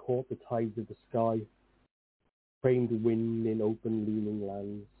you caught the tides of the sky, framed wind in open leaning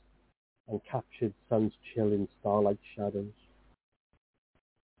lands, and captured sun's chill in starlight shadows.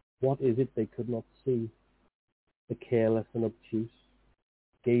 What is it they could not see? the careless and obtuse,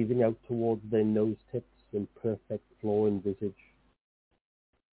 gazing out towards their nose tips in perfect flooring visage.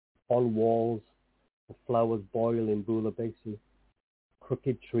 On walls, the flowers boil in bouillabaisse,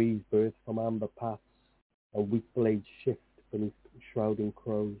 crooked trees birth from amber paths, and weak blades shift beneath shrouding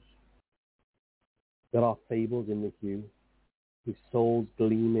crows. There are fables in the hue, with souls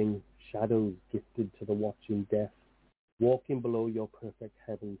gleaming, shadows gifted to the watching deaf, walking below your perfect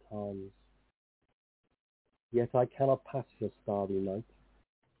heaven tarns. Yet I cannot pass your starry night,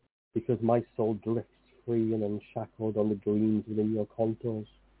 because my soul drifts free and unshackled on the gleams within your contours.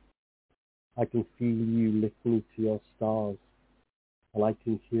 I can feel you lift me to your stars, and I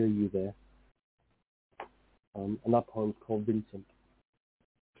can hear you there. And that poem's called Vincent.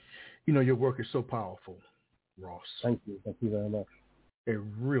 You know, your work is so powerful, Ross. Thank you very much. It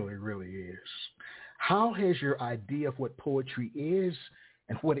really, really is. How has your idea of what poetry is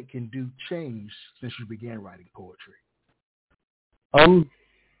and what it can do changed since you began writing poetry? I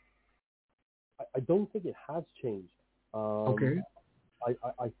don't think it has changed. Okay.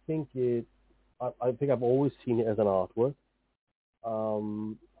 I think I've always seen it as an artwork.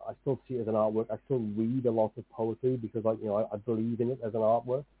 I still see it as an artwork. I still read a lot of poetry because I believe in it as an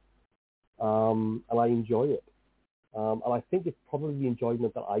artwork, and I enjoy it. And I think it's probably the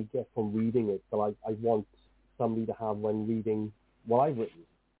enjoyment that I get from reading it that I want somebody to have when reading what I've written.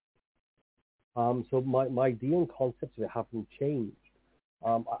 So my idea and concepts of it haven't changed.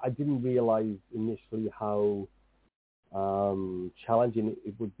 I didn't realize initially how challenging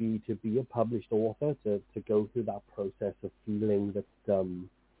it would be to be a published author, to go through that process of feeling that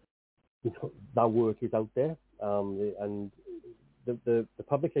that work is out there, and the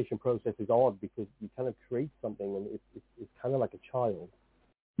publication process is odd because you kind of create something and it's kind of like a child,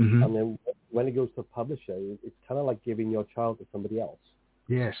 and then when it goes to a publisher, it's kind of like giving your child to somebody else.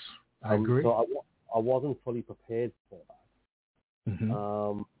 Yes, I agree. So I wasn't fully prepared for that.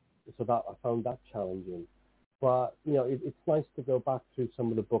 So that I found that challenging. But it's nice to go back through some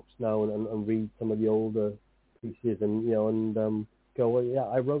of the books now and read some of the older pieces and go, well, yeah,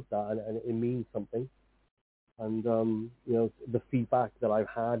 I wrote that and it means something. And the feedback that I've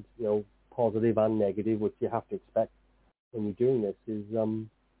had, positive and negative, which you have to expect when you're doing this,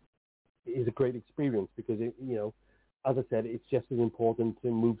 is a great experience because as I said, it's just as important to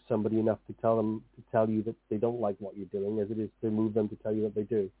move somebody enough to tell you that they don't like what you're doing as it is to move them to tell you that they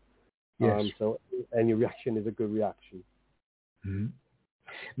do. Yes. So any reaction is a good reaction. Mm-hmm.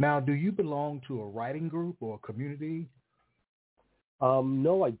 Now, do you belong to a writing group or a community?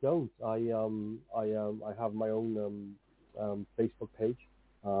 No, I don't. I have my own Facebook page,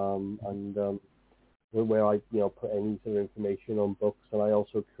 and where I put any sort of information on books, and I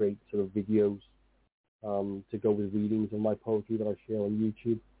also create sort of videos to go with readings of my poetry that I share on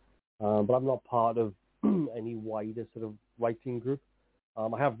YouTube. But I'm not part of any wider sort of writing group.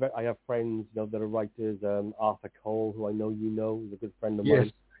 I have friends that are writers. Arthur Cole, who I know is a good friend of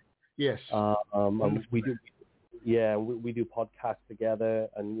mine. Yes. And we do podcasts together,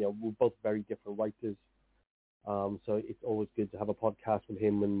 and we're both very different writers. So it's always good to have a podcast with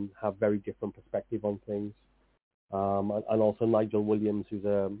him and have very different perspective on things. And also Nigel Williams, who's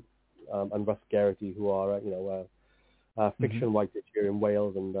and Russ Garrity, who are fiction writers here in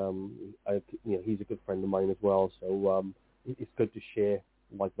Wales, and he's a good friend of mine as well. So it's good to share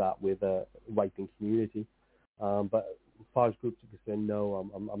like that with a writing community. But as far as groups are concerned,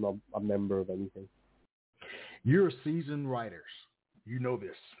 no, I'm not a member of anything. You're a seasoned writer. You know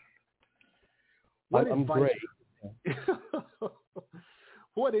this. I'm great.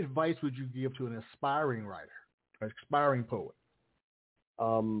 What advice would you give to an aspiring writer, an aspiring poet?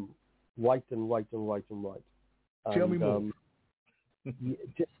 Write and write and write and write. Tell me more.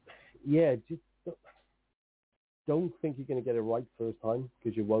 Just don't think you're going to get it right first time,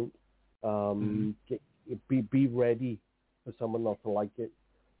 because you won't. Be ready for someone not to like it.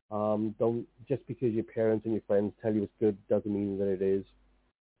 Don't, just because your parents and your friends tell you it's good doesn't mean that it is.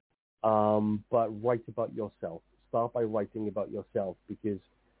 But write about yourself. Start by writing about yourself, because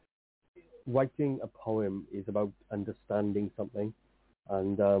writing a poem is about understanding something,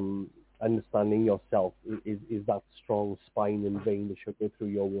 and understanding yourself is that strong spine and vein that should go through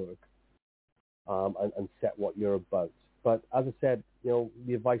your work, and set what you're about. But as I said,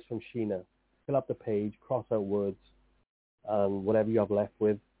 the advice from Sheena: fill up the page, cross out words, and whatever you have left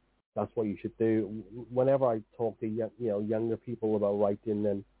with, that's what you should do. Whenever I talk to younger people about writing,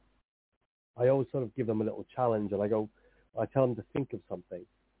 then I always sort of give them a little challenge, and I tell them to think of something,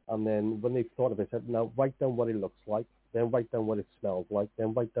 and then when they've thought of it, I said, now write down what it looks like, then write down what it smells like,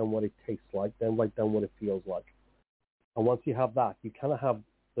 then write down what it tastes like, then write down what it feels like. And once you have that, you kind of have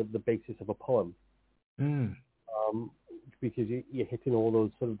the basis of a poem. because you're hitting all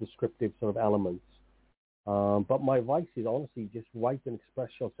those sort of descriptive sort of elements. But my advice is honestly just write and express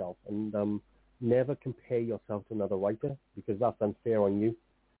yourself, and never compare yourself to another writer, because that's unfair on you.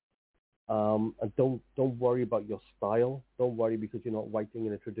 And don't worry about your style. Don't worry because you're not writing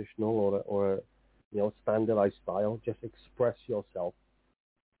in a traditional or standardized style. Just express yourself.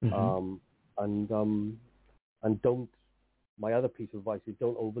 Mm-hmm. And don't. My other piece of advice is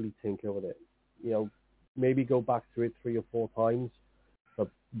don't overly tinker with it. Maybe go back through it 3 or 4 times, but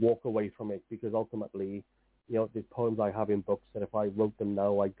walk away from it, because ultimately, there's poems I have in books that if I wrote them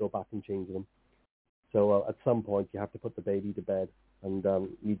now, I'd go back and change them. So at some point, you have to put the baby to bed, and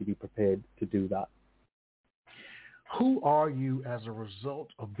you need to be prepared to do that. Who are you as a result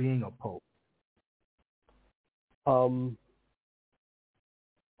of being a poet? I'm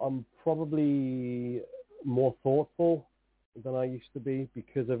probably more thoughtful than I used to be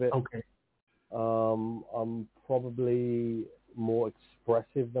because of it. Okay. I'm probably more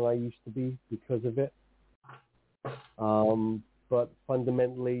expressive than I used to be because of it. But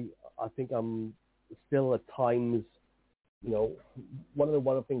fundamentally, I think I'm still at times, one of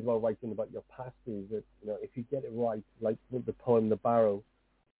the things about writing about your past is that, if you get it right, like with the poem The Barrow,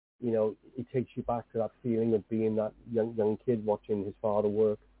 it takes you back to that feeling of being that young kid watching his father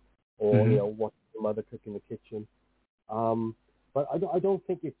work, or, Mm-hmm. watching your mother cook in the kitchen. But I don't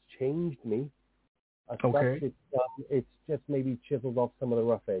think it's changed me. As Okay. such, it's just maybe chiseled off some of the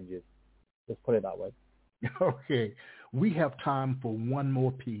rough edges. Let's put it that way. Okay. We have time for one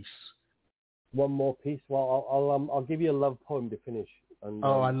more piece. One more piece. Well, I'll give you a love poem to finish. And,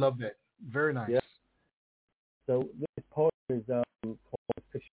 I love that. Very nice. Yeah. So this poem is called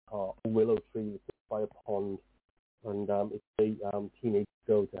Fishing Heart, a willow tree that's by a pond, and it's a teenage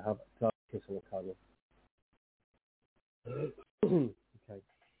girl to have a kiss on a cuddle. Okay.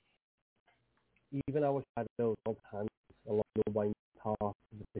 Even our shadows held hands along the winding path of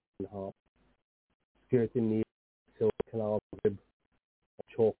the fishing heart, skirting the silver canal rib, a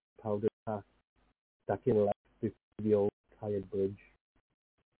chalk powdered path, stacking left before the old tired bridge.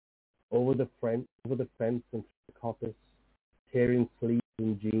 Over the fence and through the coppice, tearing sleeves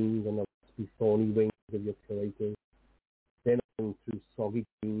and jeans and the raspy thorny wings of your curators, then on through soggy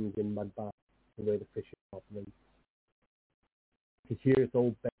greens in mud baths to where the fishing heart waits. To hear its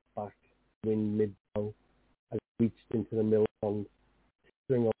old bent back, wind mid-bow, as it reached into the mill pond,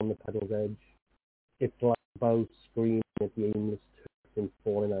 teetering on the paddle's edge, its light bow screaming at the aimless turf in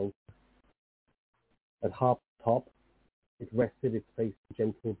falling out. At half top, it rested its face in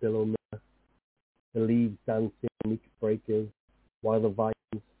gentle billow mirror, the leaves dancing in meek breakers, while the vines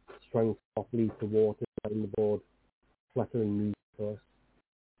strung softly to water down the board, fluttering music to us.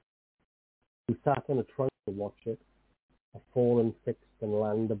 We sat on a trunk to watch it, a fallen, fixed and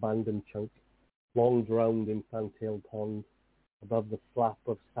land-abandoned chunk, long drowned in fantail pond, above the flap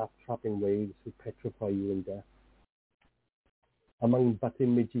of staff-trapping waves who petrify you in death. Among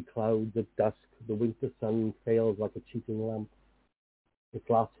butting midgy clouds of dusk, the winter sun fails like a cheating lamp. Its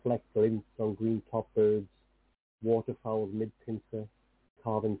last fleck glints on green-topped birds, waterfowls mid-pincer,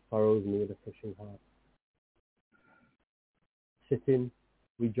 carving furrows near the fishing heart. Sitting,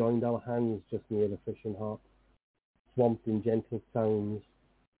 we joined our hands just near the fishing heart, swamped in gentle sounds.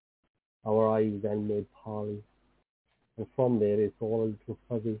 Our eyes then made parley, and from there it's all a little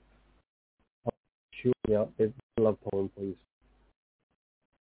fuzzy. I'm sure it's a love poem, please.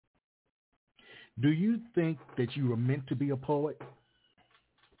 Do you think that you were meant to be a poet?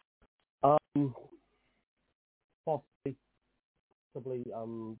 Possibly,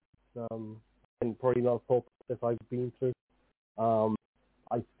 and probably not a full process I've been through.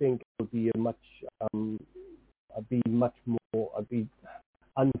 I think it would be I'd be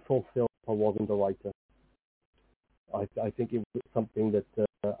unfulfilled if I wasn't a writer. I think it was something that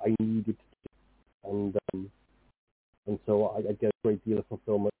I needed to do, and so I get a great deal of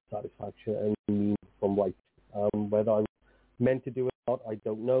fulfillment, satisfaction, and meaning from writing. Whether I'm meant to do it or not, I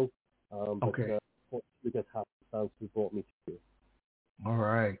don't know. Okay. But because happenstance has brought me to it. All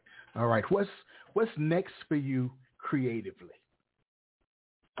right. What's next for you creatively?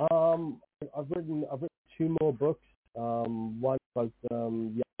 I've written 2 more books. One about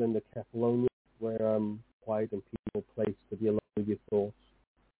young in the Catalonia, where quiet and peaceful place to be alone with your thoughts.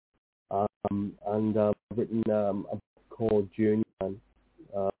 And I've written a book called Journeyman,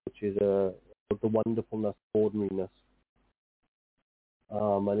 which is the wonderfulness, ordinariness.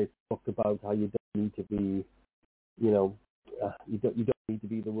 And it's talked about how you don't need to be, you don't need to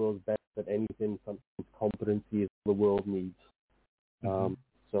be the world's best at anything. Sometimes competency is what the world needs.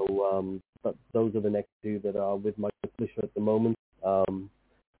 Mm-hmm. But those are the next 2 that are with my publisher at the moment, and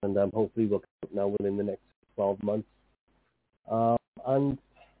hopefully we'll come out now within the next 12 months. And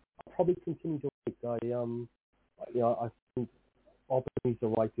I'll probably continue to write. I think opportunities to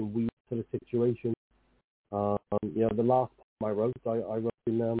write in weird sort of situations. The last time I wrote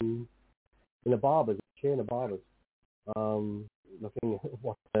in a barber's, a chain of barbers. Looking at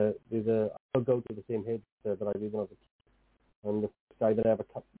what I'll go to the same hairdresser that I did when I was a kid, and the guy that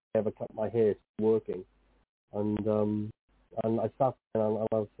ever cut my hair is working, and I sat there and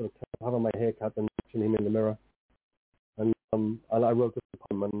I was sort of having my hair cut and watching him in the mirror, and I wrote a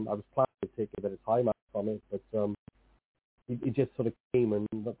poem, and I was planning to take a bit of time out from it, but it just sort of came, and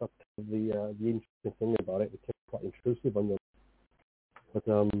that's kind of the interesting thing about it. It came quite intrusive on you, but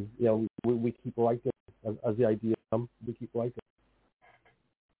we keep writing as the idea comes. We keep writing.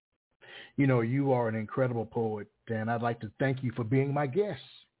 You are an incredible poet, and I'd like to thank you for being my guest.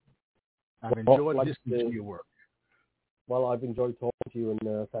 I've enjoyed listening to your work. Well, I've enjoyed talking to you, and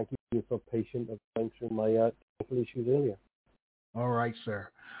thank you for being so patient of going through my technical issues earlier. All right, sir.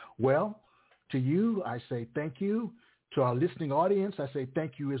 Well, to you, I say thank you. To our listening audience, I say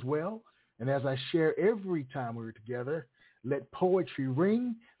thank you as well. And as I share every time we're together, let poetry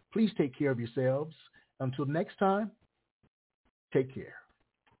ring. Please take care of yourselves. Until next time, take care.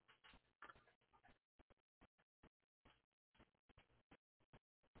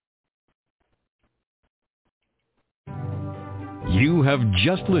 You have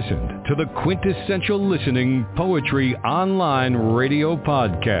just listened to the Quintessential Listening Poetry Online Radio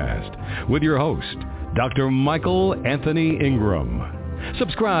Podcast with your host, Dr. Michael Anthony Ingram.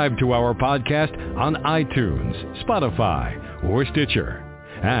 Subscribe to our podcast on iTunes, Spotify, or Stitcher.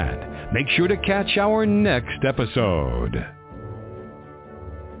 And make sure to catch our next episode.